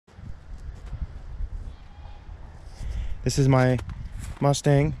This is my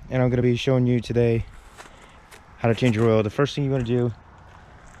Mustang, and I'm going to be showing you today how to change your oil. The first thing you want to do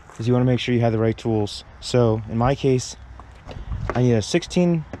is you want to make sure you have the right tools. So in my case, I need a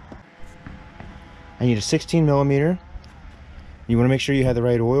 16 millimeter. You want to make sure you have the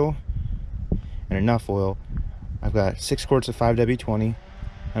right oil and enough oil. I've got 6 quarts of 5W20,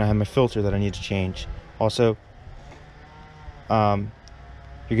 and I have my filter that I need to change. Also, you're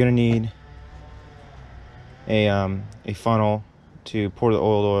going to need a funnel to pour the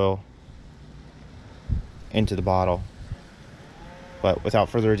oil into the bottle. But without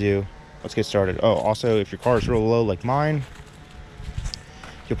further ado, let's get started. Oh, also, if your car is real low like mine,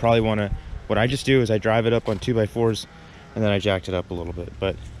 you'll probably want to, what I just do is I drive it up on 2x4s and then I jacked it up a little bit.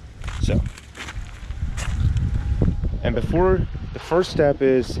 But so, and before, the first step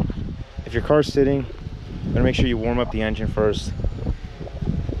is, if your car's sitting, you gotta make sure you warm up the engine first.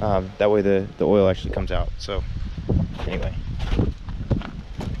 That way the oil actually comes out. So anyway,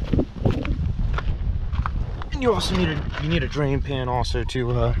 and you also need a drain pan also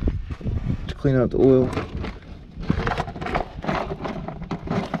to clean out the oil.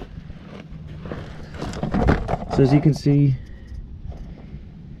 So as you can see,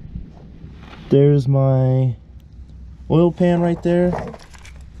 there's my oil pan right there,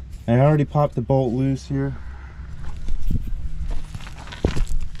 and I already popped the bolt loose here.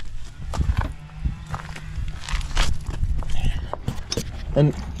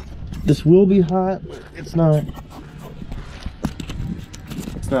 And this will be hot. It's not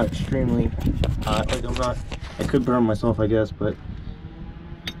extremely hot. Like I could burn myself, I guess, but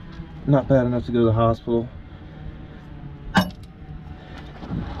not bad enough to go to the hospital.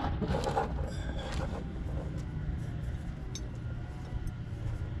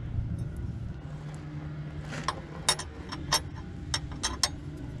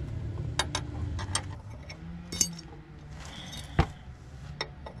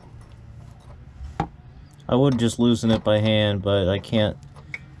 I would just loosen it by hand, but I can't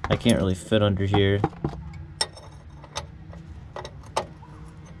really fit under here.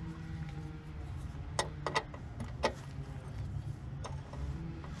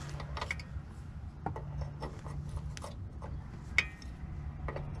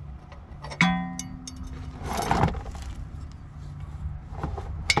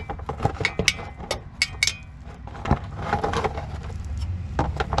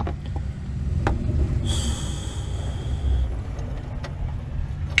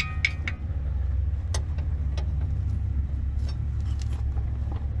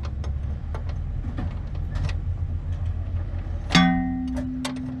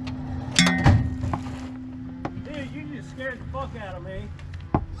 Scared the fuck out of me.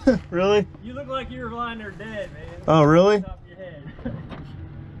 Really? You look like you were lying there dead, man. Oh, really? Top of your head.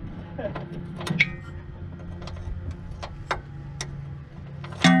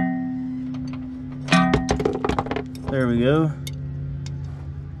 There we go.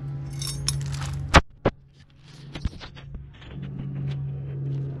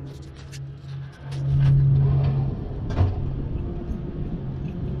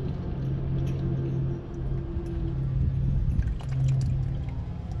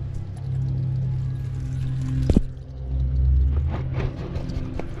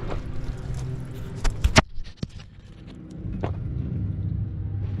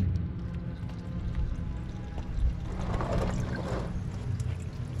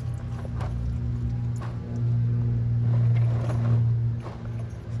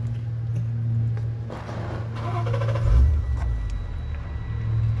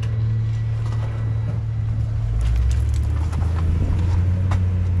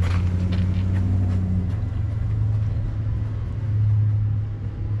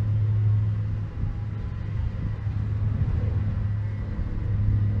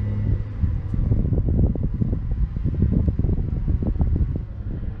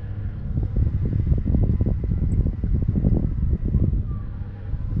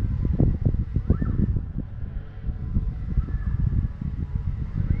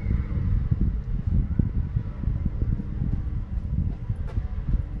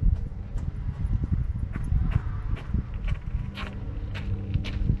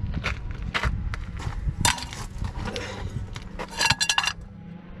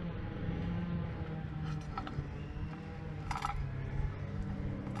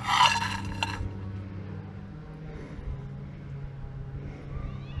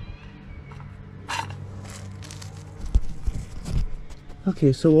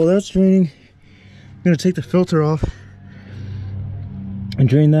 Okay, so while that's draining, I'm gonna take the filter off and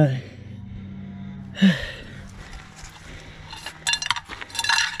drain that.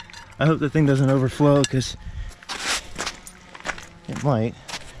 I hope the thing doesn't overflow, because It might.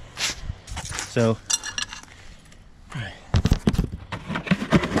 So,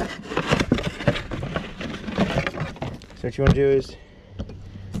 what you want to do is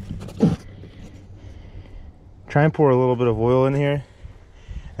try and pour a little bit of oil in here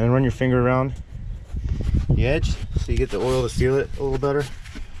and then run your finger around the edge so you get the oil to seal it a little better.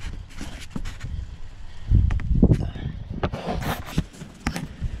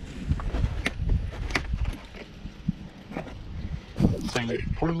 So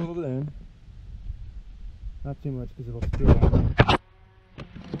pour a little bit in, not too much because it'll spill.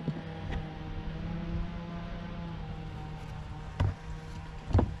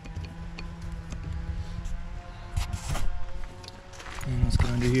 And let's get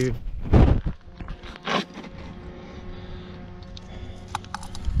under here.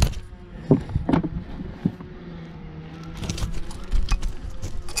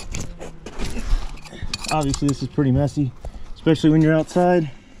 Obviously this is pretty messy, especially when you're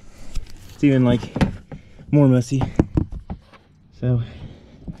outside. It's even like more messy. So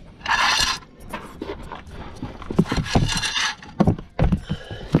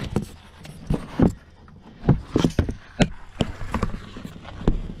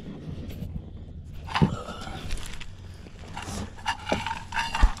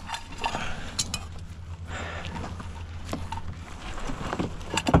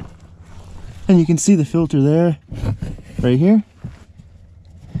and you can see the filter there, right here.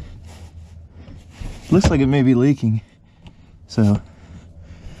 Looks like it may be leaking, so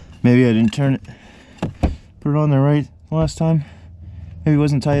maybe I didn't turn it, put it on there right last time. Maybe it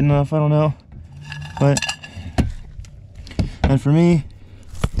wasn't tight enough, I don't know. But, and for me,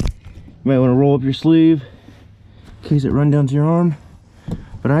 you might want to roll up your sleeve in case it runs down to your arm.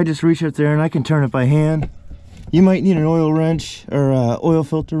 But I just reach up there and I can turn it by hand. You might need an oil wrench or oil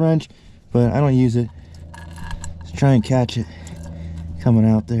filter wrench, but I don't use it. Just try and catch it coming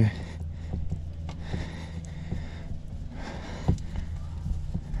out there.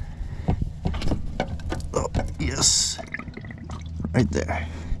 Oh, yes. Right there.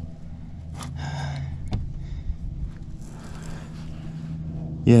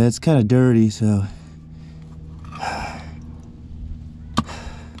 Yeah, it's kind of dirty, so.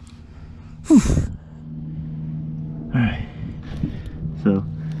 Alright. So.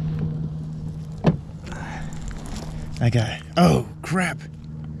 I got it. Oh, crap.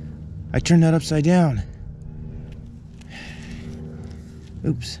 I turned that upside down.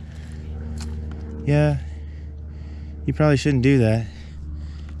 Oops. Yeah. You probably shouldn't do that,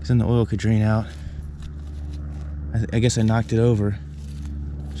 because then the oil could drain out. I guess I knocked it over.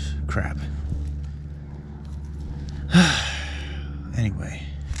 Crap. Anyway.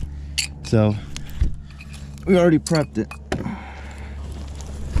 So, we already prepped it.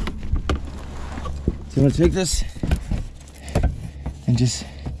 So I'm gonna take this and just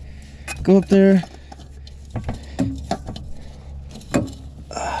go up there.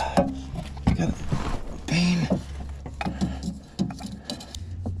 Got a pain.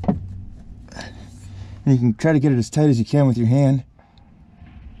 And you can try to get it as tight as you can with your hand.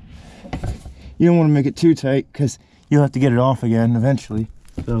 You don't want to make it too tight because you'll have to get it off again eventually.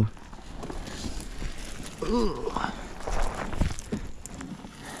 So,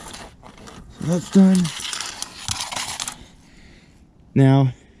 that's done.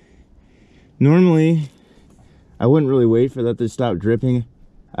 Now, normally I wouldn't really wait for that to stop dripping.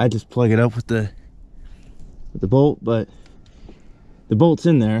 I'd just plug it up with the bolt, but the bolt's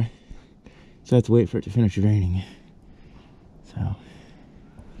in there, so I have to wait for it to finish draining. So,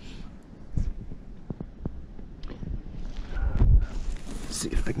 let's see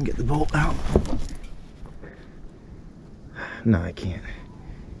if I can get the bolt out. No, I can't.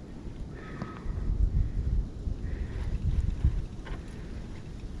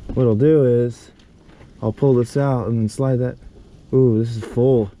 What I'll do is I'll pull this out and then slide that. Ooh, this is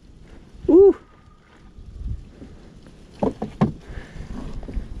full. Ooh.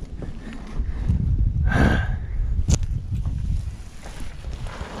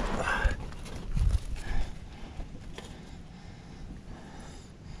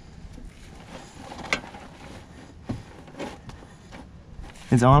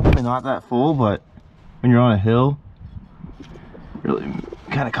 It's honestly not that full, but when you're on a hill, it really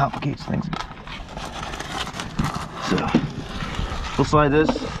kind of complicates things. So we'll slide this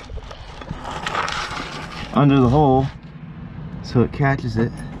under the hole so it catches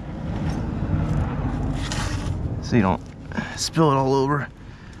it, so you don't spill it all over,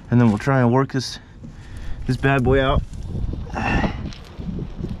 and then we'll try and work this bad boy out.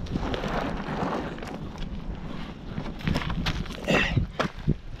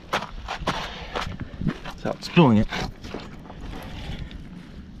 Without spilling it.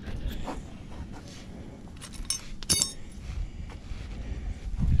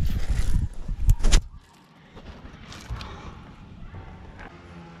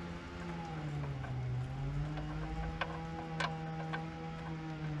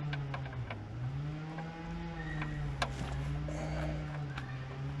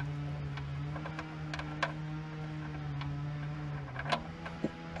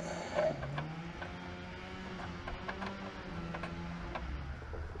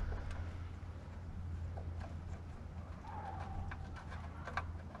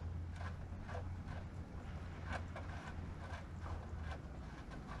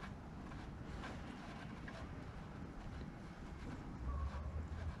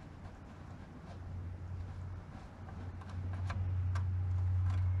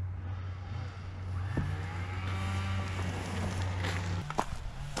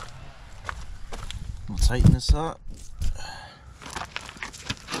 tighten this up.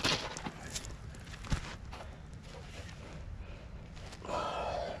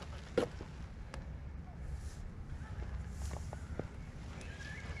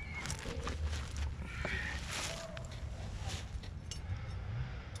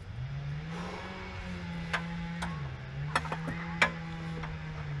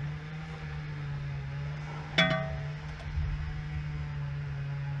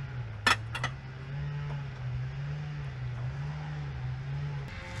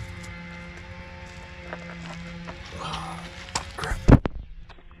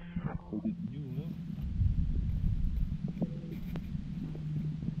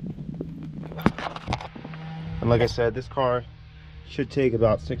 And like I said, this car should take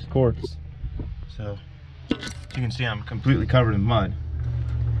about 6 quarts. So as you can see, I'm completely covered in mud.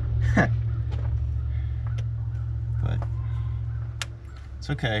 But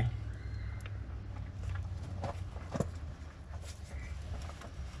it's okay.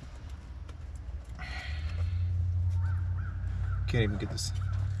 Can't even get this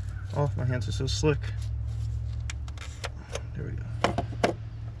off. My hands are so slick. There we go.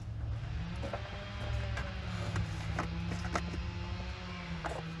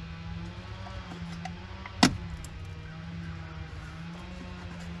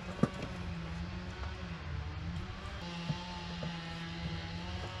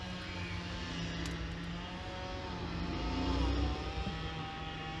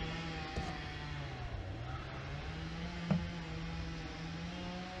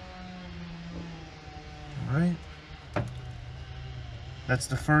 All right. That's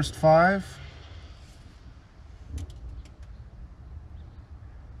the first 5.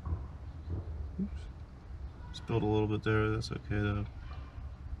 Oops. Spilled a little bit there. That's okay though.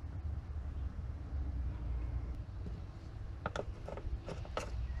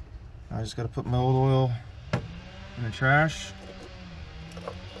 I just gotta put my old oil in the trash,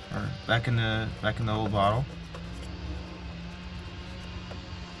 or back in the old bottle.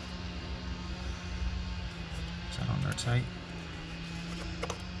 Is that on there tight?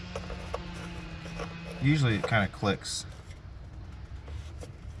 Usually it kind of clicks.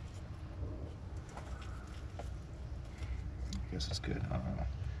 I guess it's good. I don't know.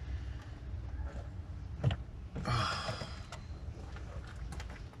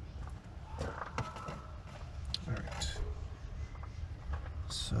 All right.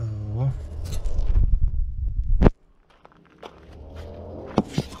 So.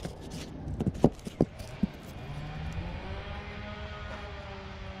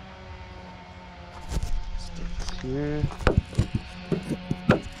 Stick here.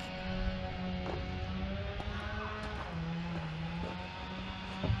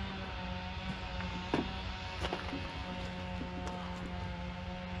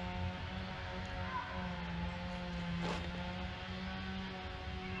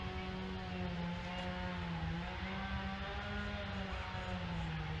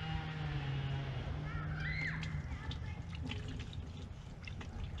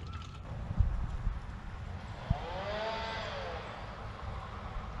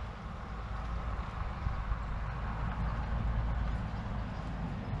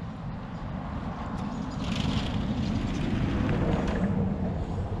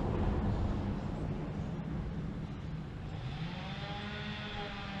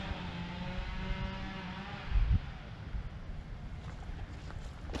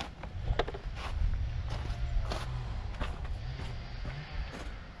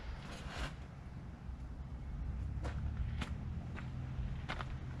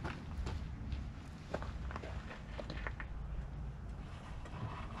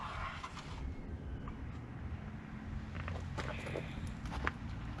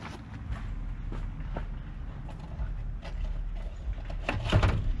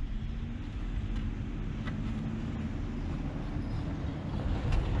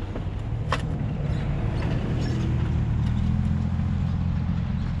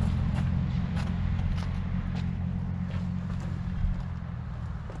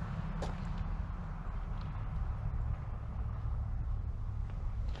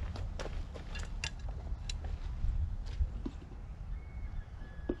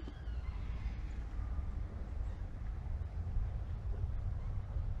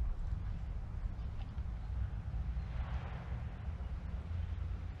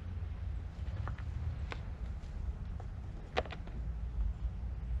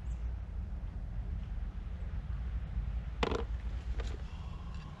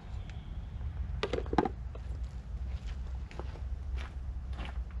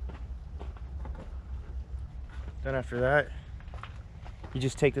 Then after that, you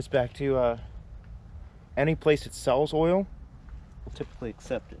just take this back to any place that sells oil will typically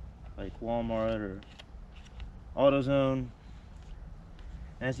accept it, like Walmart or AutoZone.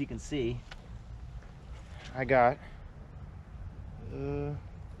 As you can see, I got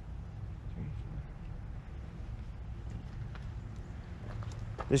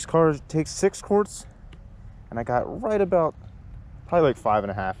this car takes 6 quarts, and I got right about probably like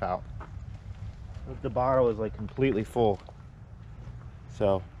 5.5 out. The bottle is like completely full.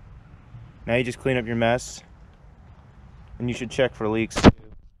 So now you just clean up your mess, and you should check for leaks too.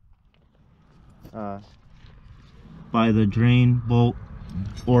 By the drain bolt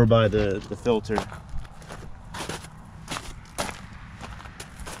or by the filter.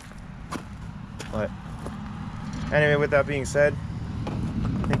 But anyway, with that being said,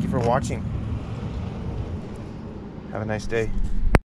 thank you for watching. Have a nice day.